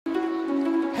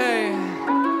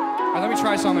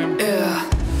try something. Yeah.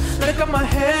 Let go my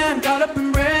hand, got up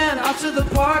and ran out to the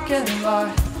parking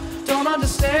lot. Don't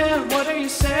understand, what are you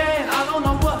saying? I don't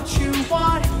know what you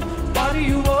want. Why do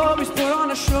you always put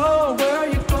on a show? Where are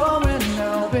you going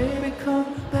now? Baby,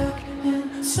 come back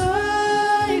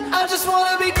inside. I just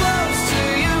wanna be close to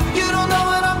you. You don't know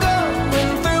what I'm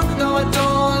going through. No, I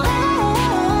don't.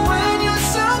 When you're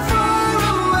so far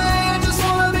away, I just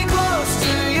wanna be close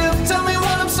to you. Tell me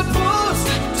what I'm supposed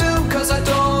to do, 'cause I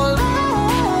don't.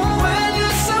 When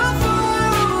you're so far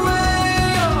away,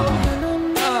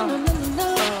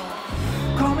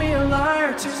 call me a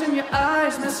liar, tears in your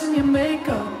eyes, messing your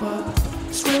makeup up,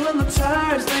 squealing the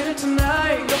tires later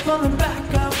tonight. You're pulling back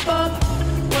up.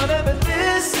 Whatever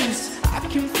this is, I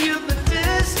can feel the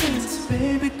distance.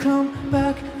 Baby, come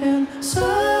back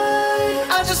inside.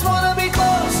 I just wanna be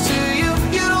close to you.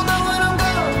 You don't know what I'm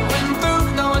going through.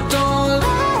 No, I don't.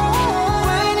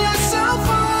 When you're so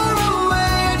far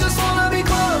away, I just wanna be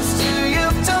close to you.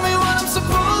 Tell me what I'm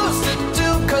supposed to do,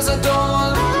 'cause I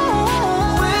don't.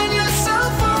 When you're so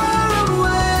far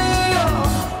away,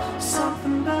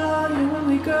 something about you when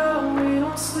we go, we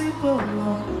don't sleep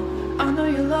alone. I know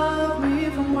you love me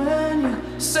even when you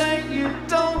say you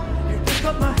don't. You pick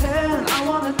up my hand, I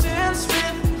wanna dance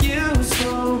with you.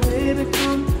 So baby,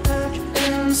 come back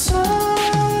inside.